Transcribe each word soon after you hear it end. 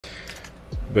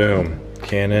Boom.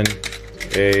 Canon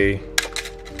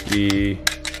AE-1.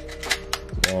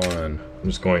 I'm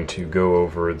just going to go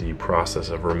over the process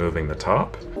of removing the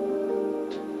top.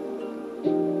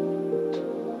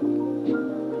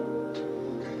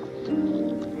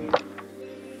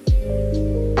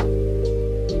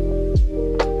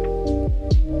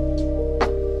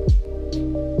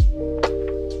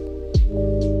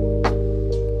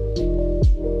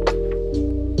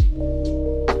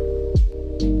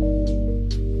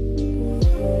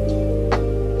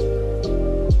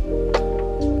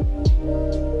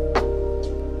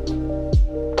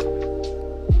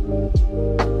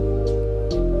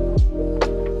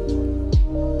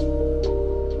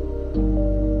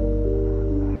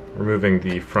 Removing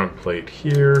the front plate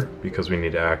here because we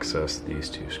need to access these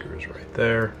two screws right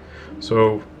there.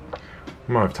 So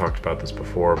I might have talked about this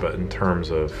before, but in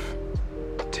terms of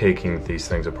taking these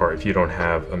things apart, if you don't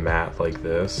have a mat like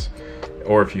this,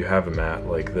 or if you have a mat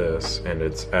like this and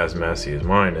it's as messy as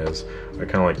mine is, I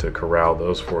kind of like to corral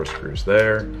those 4 screws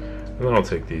there, and then I'll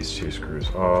take these 2 screws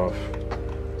off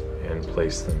and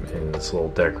place them in this little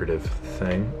decorative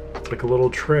thing. It's like a little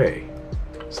tray.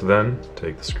 So then,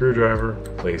 take the screwdriver,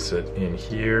 place it in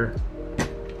here.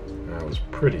 That was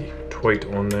pretty tight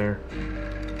on there.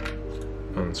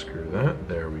 Unscrew that,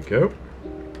 there we go.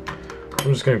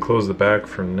 I'm just gonna close the back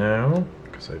for now,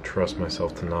 because I trust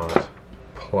myself to not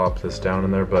plop this down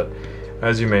in there, but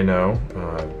as you may know,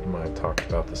 I've talked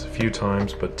about this a few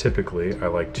times, but typically I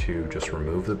like to just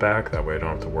remove the back, that way I don't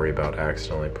have to worry about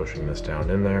accidentally pushing this down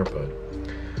in there, but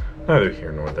neither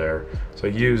here nor there. So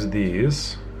I use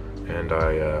these, and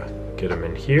I get them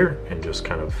in here and just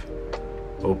kind of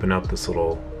open up this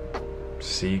little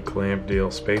C-clamp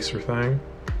deal spacer thing.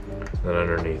 Then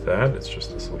underneath that, it's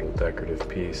just this little decorative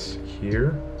piece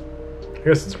here. I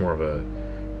guess it's more of a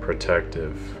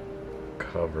protective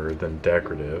cover than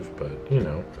decorative, but you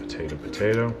know, potato,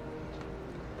 potato.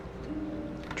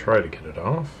 Try to get it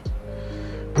off.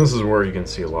 This is where you can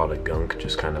see a lot of gunk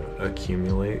just kind of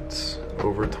accumulates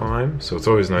over time. So it's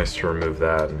always nice to remove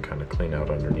that and kind of clean out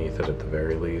underneath it at the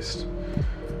very least.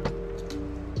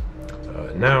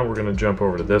 Now we're going to jump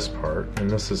over to this part, and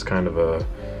this is kind of a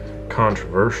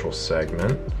controversial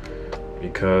segment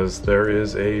because there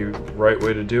is a right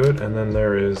way to do it and then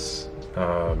there is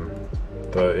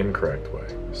the incorrect way.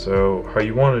 So how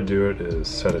you want to do it is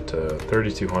set it to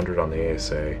 3200 on the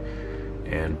ASA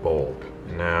and bulb.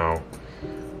 Now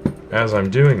as I'm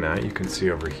doing that, you can see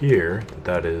over here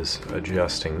that is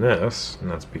adjusting this,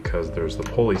 and that's because there's the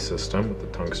pulley system with the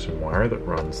tungsten wire that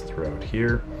runs throughout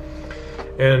here.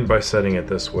 And by setting it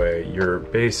this way, you're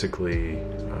basically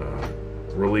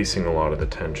releasing a lot of the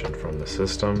tension from the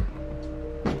system.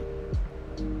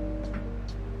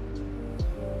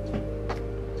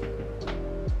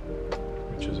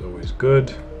 Which is always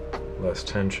good. Less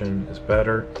tension is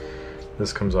better.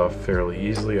 This comes off fairly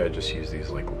easily. I just use these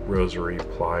like rosary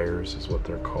pliers is what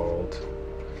they're called.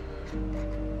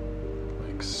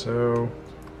 Like so.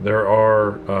 There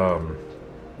are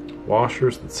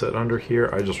washers that sit under here.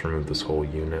 I just removed this whole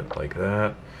unit like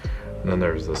that. And then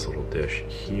there's this little dish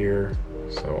here.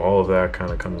 So all of that kind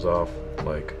of comes off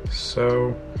like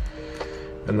so.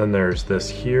 And then there's this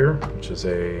here, which is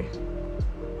a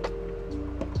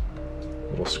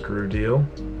little screw deal.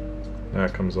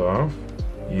 That comes off.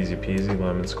 Easy peasy,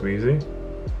 lemon squeezy.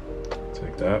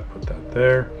 Take that, put that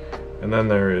there. And then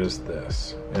there is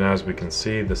this. And as we can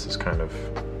see, this is kind of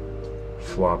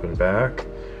flopping back.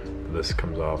 This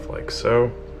comes off like so.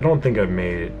 I don't think I've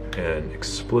made an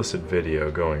explicit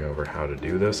video going over how to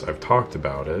do this. I've talked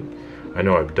about it. I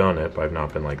know I've done it, but I've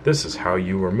not been like, this is how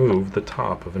you remove the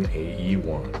top of an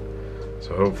AE-1.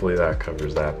 So hopefully that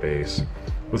covers that base.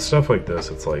 With stuff like this,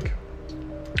 it's like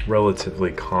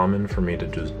relatively common for me to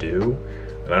just do,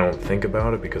 and I don't think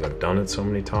about it because I've done it so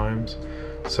many times.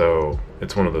 So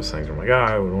it's one of those things where I'm like,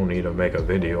 I don't need to make a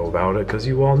video about it because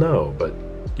you all know, but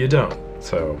you don't.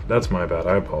 So that's my bad.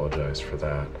 I apologize for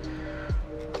that.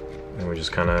 And we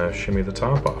just kind of shimmy the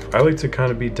top off. I like to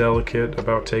kind of be delicate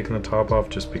about taking the top off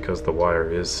just because the wire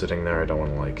is sitting there. I don't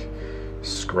want to like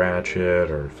scratch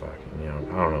it or fucking, you know,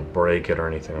 I don't know, break it or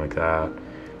anything like that.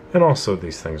 And also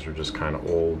these things are just kind of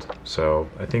old. So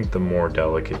I think the more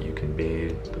delicate you can be,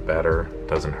 the better. It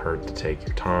doesn't hurt to take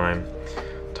your time.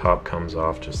 Top comes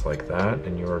off just like that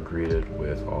and you are greeted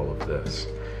with all of this.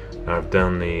 Now I've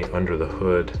done the under the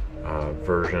hood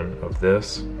version of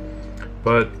this,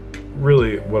 but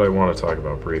really what I want to talk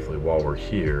about briefly while we're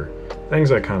here,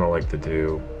 things I kind of like to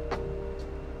do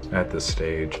at this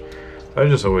stage, I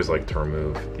just always like to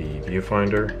remove the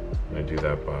viewfinder. And I do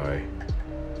that by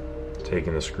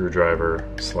taking the screwdriver,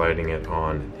 sliding it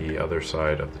on the other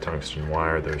side of the tungsten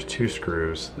wire. There's 2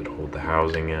 screws that hold the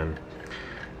housing in.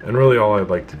 And really all I'd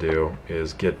like to do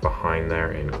is get behind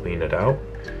there and clean it out,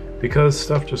 because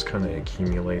stuff just kind of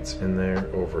accumulates in there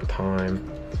over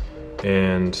time.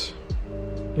 And,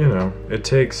 you know, it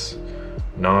takes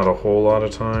not a whole lot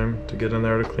of time to get in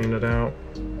there to clean it out.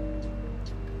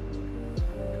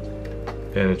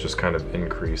 And it just kind of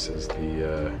increases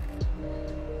the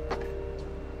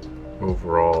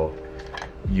overall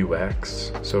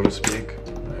UX, so to speak.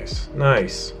 Nice,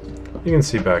 nice. You can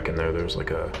see back in there, there's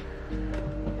like a,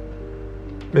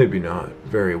 maybe not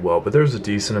very well, but there's a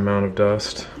decent amount of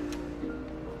dust.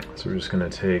 So we're just gonna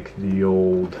take the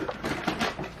old,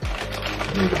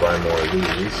 I need to buy more of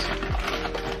these.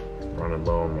 Running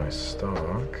low on my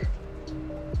stock.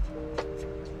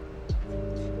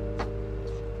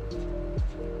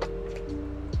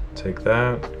 Take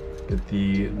that, get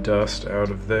the dust out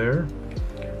of there.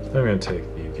 Then I'm going to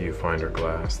take the viewfinder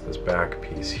glass, this back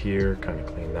piece here, kind of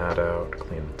clean that out,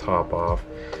 clean the top off.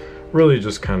 Really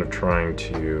just kind of trying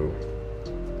to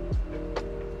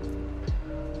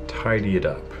tidy it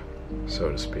up,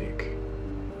 so to speak.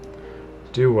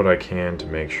 Do what I can to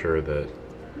make sure that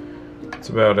it's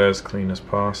about as clean as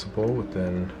possible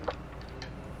within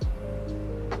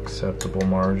acceptable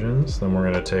margins. Then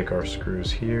we're going to take our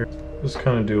screws here. Just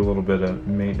kind of do a little bit of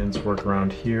maintenance work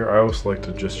around here. I always like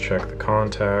to just check the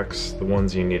contacts. The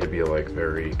ones you need to be like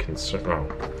very concerned.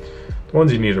 The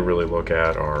ones you need to really look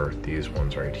at are these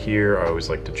ones right here. I always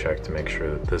like to check to make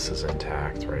sure that this is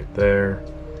intact right there.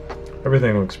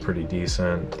 Everything looks pretty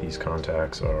decent. These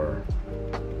contacts are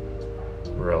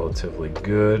relatively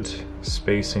good.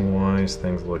 Spacing wise,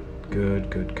 things look good,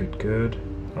 good.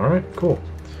 All right, cool.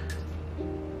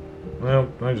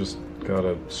 Well, I just got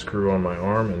a screw on my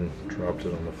arm and dropped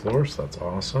it on the floor, so that's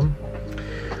awesome.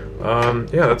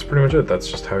 Yeah, that's pretty much it. That's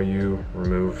just how you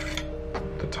remove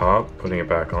the top. Putting it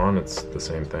back on, it's the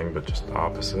same thing, but just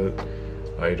opposite.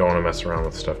 You don't want to mess around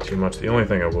with stuff too much. The only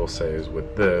thing I will say is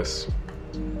with this,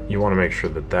 you want to make sure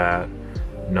that that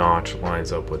notch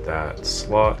lines up with that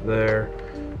slot there.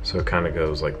 So it kind of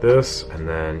goes like this, and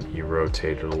then you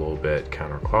rotate it a little bit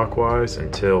counterclockwise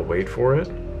until, wait for it,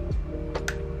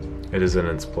 it is in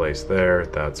its place there.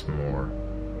 That's more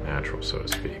natural, so to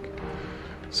speak.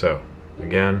 So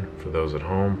again, for those at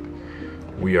home,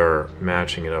 we are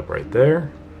matching it up right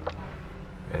there,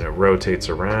 and it rotates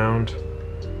around.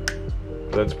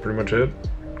 That's pretty much it.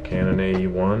 Canon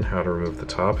AE-1, how to remove the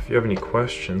top. If you have any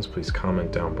questions, please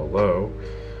comment down below.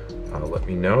 Let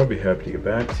me know, I'd be happy to get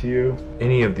back to you.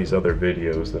 Any of these other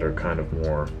videos that are kind of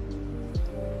more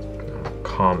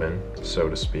common, so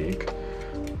to speak,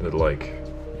 that like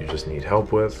you just need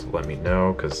help with, let me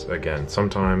know, because again,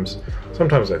 sometimes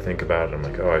I think about it, I'm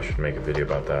like, oh, I should make a video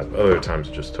about that. But other times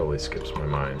it just totally skips my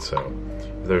mind. So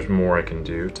if there's more I can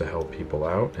do to help people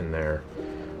out in their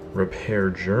repair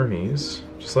journeys,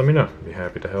 just let me know. I'd be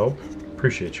happy to help.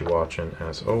 Appreciate you watching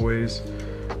as always.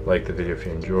 Like the video if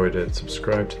you enjoyed it.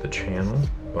 Subscribe to the channel.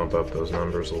 Bump up those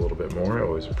numbers a little bit more. I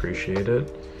always appreciate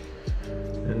it.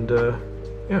 And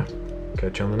yeah,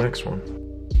 catch you on the next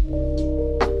one.